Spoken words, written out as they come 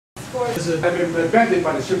had been prevented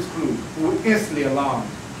by the ship's crew, who were instantly alarmed.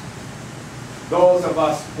 Those of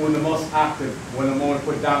us who were the most active when the moment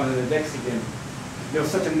put down on the decks again, there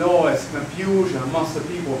was such a noise, confusion amongst the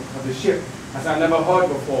people of the ship as I never heard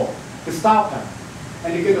before, to stop her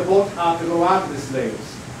and to get the boat out to go after the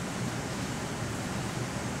slaves.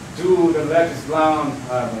 Two of the ledges drowned,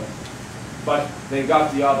 however, but they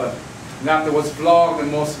got the other, and afterwards flogged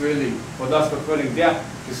and most severely for thus preferring death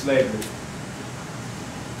to slavery.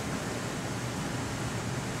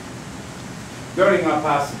 During our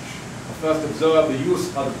passage, I first observed the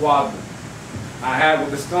use of the quadrant. I had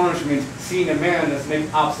with astonishment seen a man thus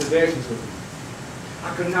make observations with it.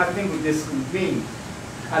 I could not think what this could mean.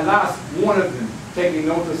 At last, one of them, taking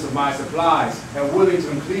notice of my supplies and willing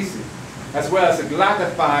to increase it, as well as to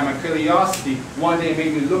gratify my curiosity, one day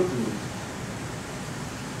made me look through it.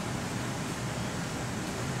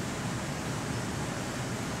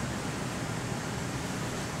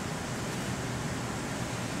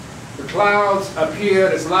 The clouds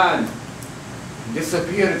appeared as land, and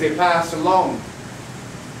disappeared as they passed along.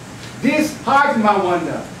 This heightened my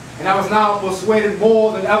wonder, and I was now persuaded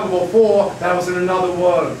more than ever before that I was in another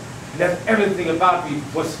world, and that everything about me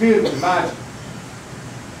was filled with magic.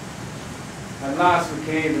 At last we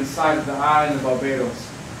came in sight of the island of Barbados,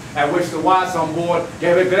 at which the whites on board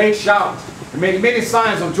gave a great shout and made many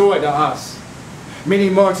signs of joy to us. Many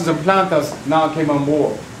merchants and planters now came on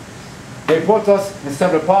board. They put us in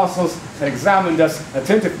several parcels and examined us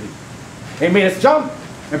attentively. They made us jump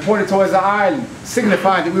and pointed towards the island,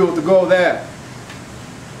 signifying that we were to go there.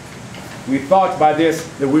 We thought by this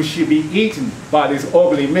that we should be eaten by these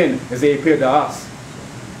ugly men as they appeared to us.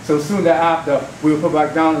 So soon thereafter, we were put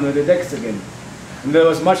back down on the decks again. And there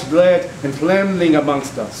was much dread and trembling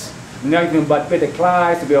amongst us. Nothing but bitter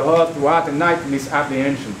cries to be heard throughout the night from these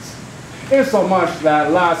apprehensions. Insomuch that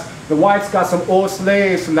at last the whites got some old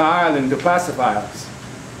slaves from the island to pacify us.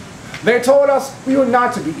 They told us we were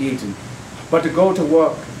not to be eaten, but to go to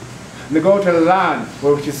work, and to go to the land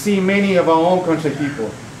where we should see many of our own country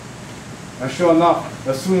people. And sure enough,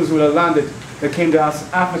 as soon as we were landed, there came to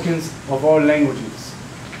us Africans of all languages.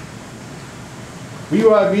 We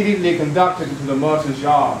were immediately conducted into the merchant's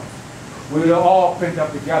yard. We were all pent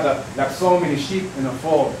up together like so many sheep in a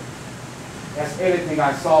fold. As everything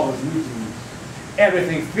I saw was new to me.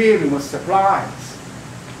 Everything filled me with surprise.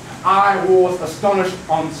 I was astonished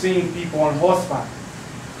on seeing people on horseback.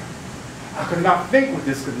 I could not think what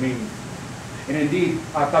this could mean. And indeed,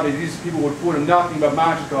 I thought that these people would put nothing but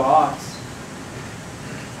magical arts.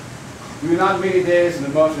 We were not many days in the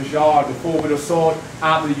merchant's yard before we were sought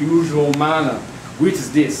after the usual manner, which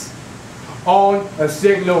is this: on a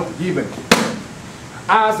signal given,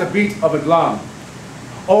 as the beat of a drum,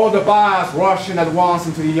 all the buyers rush in at once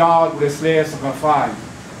into the yard where the slaves are confined,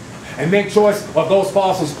 and make choice of those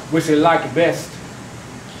parcels which they like best.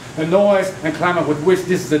 The noise and clamor with which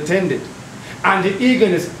this is attended, and the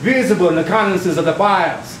eagerness visible in the countenances of the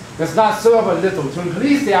buyers, does not serve a little to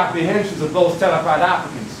increase the apprehensions of those terrified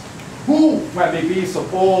Africans, who may be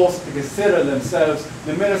supposed to consider themselves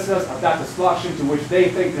the ministers of that destruction to which they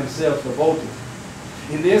think themselves devoted.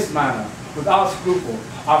 In this manner, without scruple,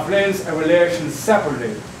 our friends and relations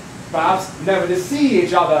separated, perhaps never to see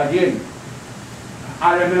each other again.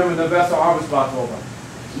 I remember the vessel I was brought over,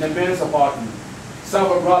 in the men's apartment,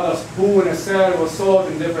 several brothers who in a cell were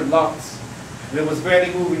sold in different lots. And it was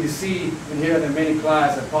very moving to see and hear the many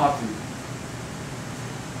cries at party.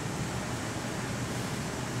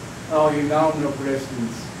 Oh, you nominal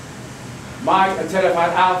Christians, might a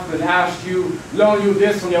terrified African ask you, learn you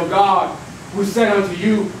this from your God, who said unto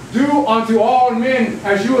you, do unto all men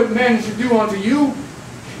as you and men should do unto you?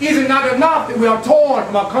 Is it not enough that we are torn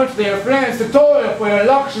from our country and friends to toil for their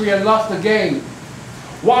luxury and lust to gain?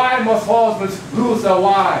 Why must husbands lose their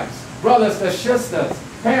wives, brothers their sisters,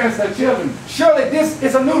 parents their children? Surely this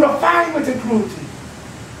is a new refinement in cruelty,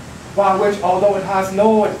 by which, although it has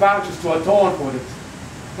no advantages to atone for it,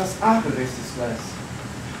 does aggravate distress,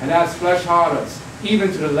 and adds flesh horrors even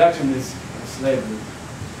to the wretchedness of slavery.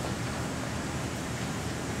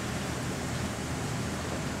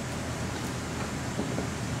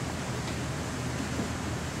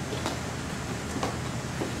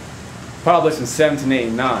 Published in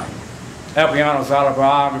 1789, Equiano's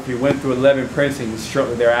autobiography went through 11 printings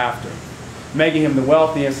shortly thereafter, making him the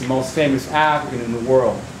wealthiest and most famous African in the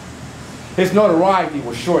world. His notoriety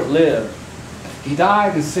was short-lived. He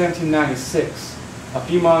died in 1796, a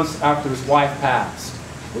few months after his wife passed,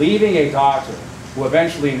 leaving a daughter who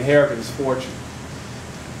eventually inherited his fortune.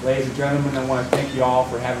 Ladies and gentlemen, I want to thank you all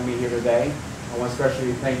for having me here today. I want to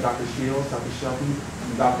especially thank Dr. Shields, Dr. Shelton,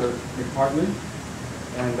 and Dr. McPartland.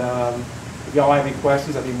 And If y'all have any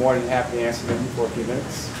questions, I'd be more than happy to answer them for a few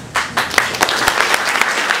minutes.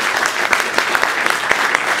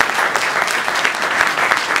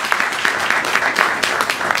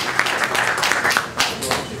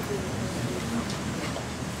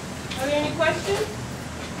 Are there any questions?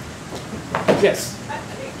 Yes.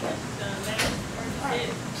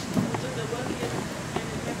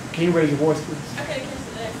 Can you raise your voice, please?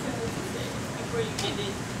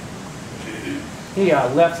 He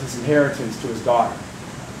left his inheritance to his daughter.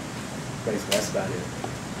 Basically, that's about it.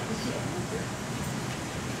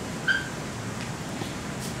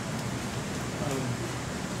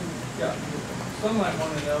 Yeah. Some might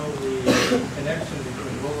want to know the connection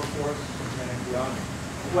between Wilberforce and Equiano.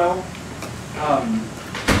 Well,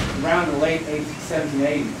 around the late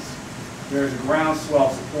 1780s, there's a groundswell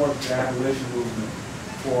of support for the abolition movement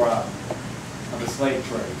for the slave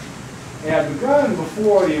trade. It had begun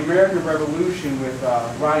before the American Revolution with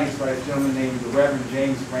writings by a gentleman named the Reverend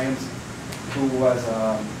James Ramsey, who was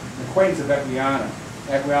an acquaintance of Equiano.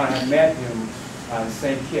 Equiano had met him in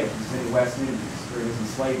St. Kitts, he was in the West Indies, where he was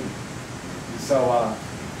enslaved. And so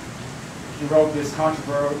he wrote this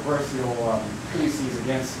controversial treatise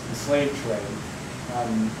against the slave trade.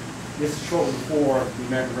 This is shortly before the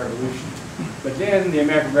American Revolution. But then the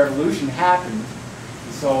American Revolution happened,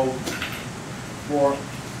 and so for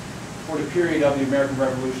the period of the American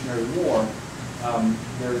Revolutionary War,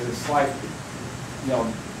 there was a slight,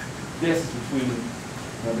 distance between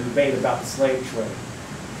the debate about the slave trade.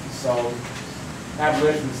 So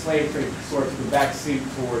abolition of the slave trade sort of took a back seat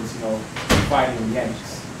towards, fighting the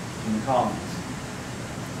Yankees in the colonies.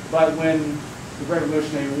 But when the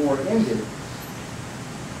Revolutionary War ended,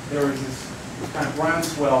 there was this kind of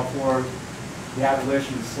groundswell for the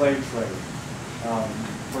abolition of the slave trade.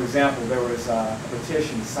 For example, there was a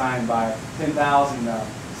petition signed by 10,000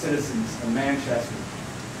 citizens in Manchester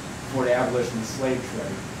for the abolition of the slave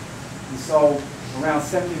trade. And so, around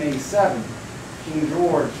 1787, King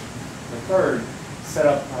George III set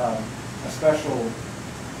up a special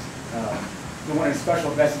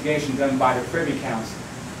investigation done by the Privy Council.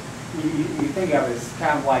 You think of it as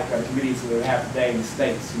kind of like the committees that we have today in the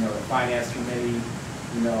States, the Finance Committee,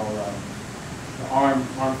 the Armed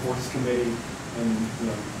Forces Committee, and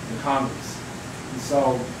the Congress. And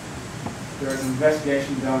so there was an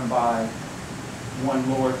investigation done by one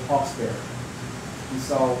Lord Hawkesbury. And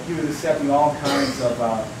so he was accepting all kinds of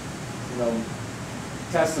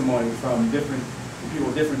testimony from people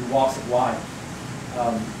with different walks of life.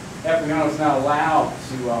 Equiano was not allowed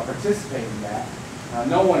to participate in that.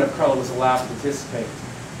 No one of color was allowed to participate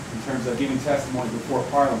in terms of giving testimony before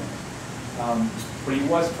Parliament. But he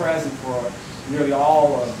was present for nearly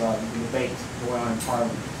all of the debates going on in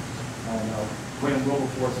Parliament. William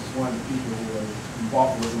Wilberforce was one of the people who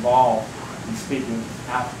was involved in speaking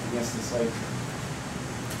out against the slave trade.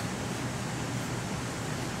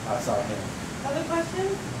 Sorry. Other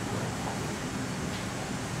questions?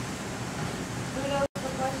 Anyone else have a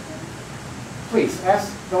question? Please,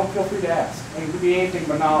 ask. Don't feel free to ask. It could be anything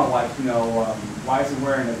banal like, why is he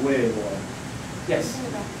wearing a wig? Or yes.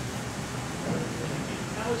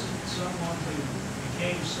 How is it someone who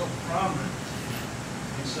became so prominent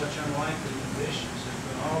in such unlikely conditions has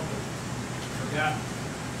been all but forgotten?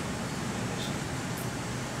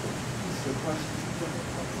 That's a good question.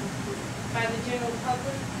 By the general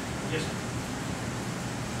public? Yes.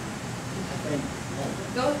 Please.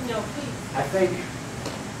 I think,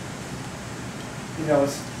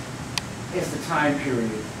 it's the time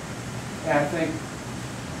period. And I think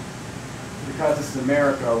because this is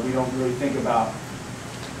America, we don't really think about,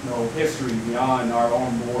 history beyond our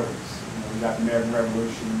own borders. We got the American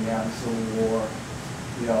Revolution, we have the Civil War,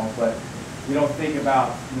 but we don't think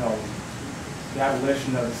about, the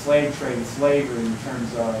abolition of the slave trade and slavery in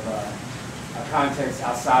terms of a context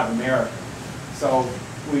outside of America. So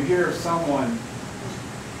we hear someone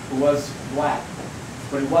who was black,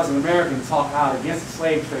 but he wasn't American, talk out against the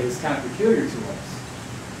slave trade is kind of peculiar to us.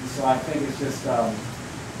 And so I think it's just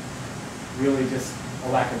really just a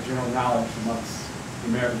lack of general knowledge amongst the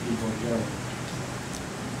American people in general.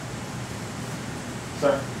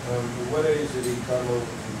 Sir? What age did he come over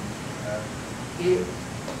at?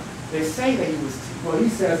 They say that he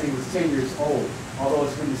says he was 10 years old, although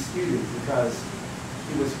it's been disputed because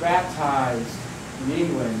he was baptized in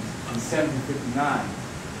England in 1759.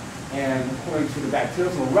 And according to the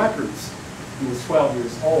baptismal records, he was 12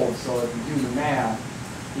 years old. So if you do the math,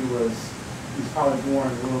 he was probably born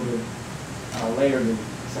a little bit later than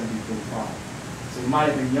 1745. So he might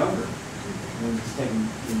have been younger when he was taken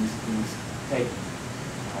into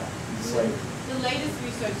slavery. The latest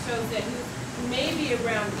research shows that he was maybe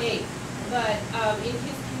around 8, but in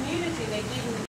his community. They didn't